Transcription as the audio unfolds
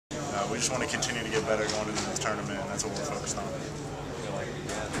we just want to continue to get better going into the tournament, and that's what we're focused on. You feel like you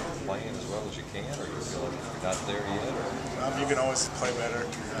guys are playing as well as you can, or you feel like you're not there yet? You can always play better.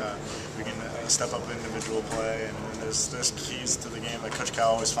 We can step up individual play, and there's keys to the game that Coach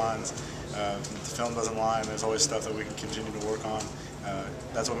Cal always finds. The film doesn't lie, and there's always stuff that we can continue to work on.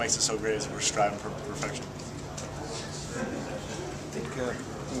 That's what makes it so great, is we're striving for perfection. I think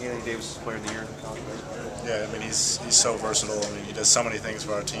Anthony Davis is Player of the Year in college. Yeah, I mean he's so versatile. I mean he does so many things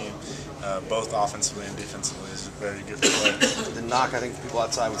for our team, both offensively and defensively. He's a very good player. The knock, I think people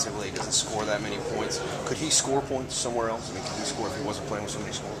outside would say, well, he doesn't score that many points. Could he score points somewhere else? I mean, could he score if he wasn't playing with so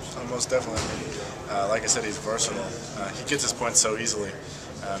many scores? Most definitely. I mean, like I said, he's versatile. He gets his points so easily.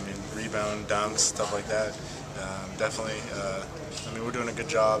 I mean, rebound, dunks, stuff like that. Definitely. I mean, we're doing a good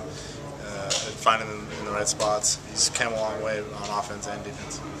job at finding him in the right spots. He's come a long way on offense and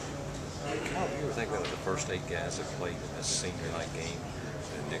defense. How do you ever think that the first 8 guys that played in this senior night game,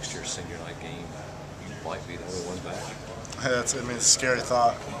 and next year's senior night game, you might be the only one back? That's, I mean, it's a scary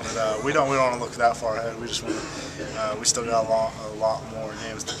thought, but we don't want to look that far ahead. We just want we still got a lot more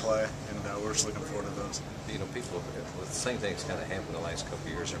games to play, and we're just looking forward to those. You know, people, well, the same thing's kind of happened the last couple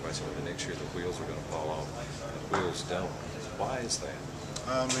of years. Everybody said, well, the next year the wheels are going to fall off. The wheels don't. Why is that?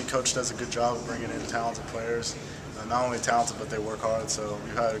 I mean, Coach does a good job of bringing in talented players. Not only talented, but they work hard. So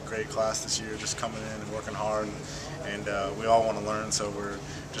we've had a great class this year, just coming in and working hard, and we all want to learn. So we're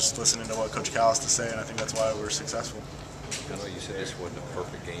just listening to what Coach Cal has to say, and I think that's why we're successful. I know you said this wasn't a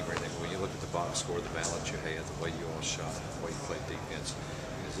perfect game or anything. When you look at the box score, the balance you had, the way you all shot, the way you played defense,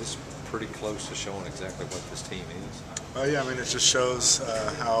 is this pretty close to showing exactly what this team is? Yeah, I mean, it just shows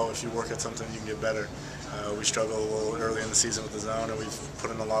how if you work at something, you can get better. We struggled a little early in the season with the zone, and we've put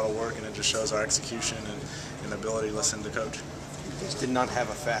in a lot of work, and it just shows our execution and ability to listen to Coach. You guys did not have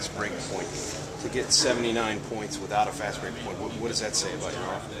a fast break point. To get 79 points without a fast break point, what does that say about your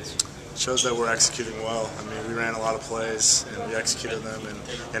offense? It shows that we're executing well. I mean, we ran a lot of plays, and we executed them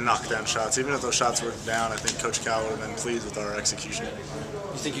and knocked down shots. Even if those shots were down, I think Coach Cal would have been pleased with our execution.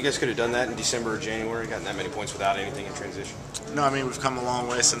 You think you guys could have done that in December or January, gotten that many points without anything in transition? No, I mean, we've come a long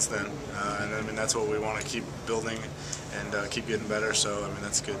way since then, and I mean, that's what we want to keep building and keep getting better, so I mean,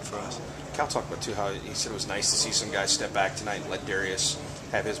 that's good for us. Cal talked about, too, how he said it was nice to see some guys step back tonight and let Darius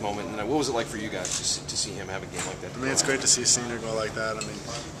have his moment. And what was it like for you guys to see him have a game like that? I mean, it's great to see a senior go like that. I mean,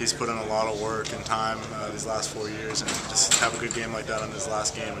 he's put in a lot of work and time these last 4 years, and just have a good game like that on his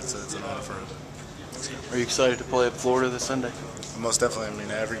last game, it's an honor for him. Are you excited to play at Florida this Sunday? Most definitely. I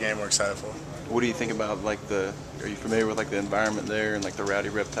mean, every game we're excited for. What do you think about, like, are you familiar with, like, the environment there and, like, the rowdy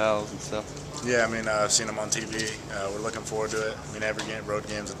reptiles and stuff? Yeah, I mean, I've seen them on TV. We're looking forward to it. I mean, every game, road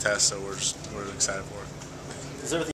game's a test, so we're excited for it. Is everything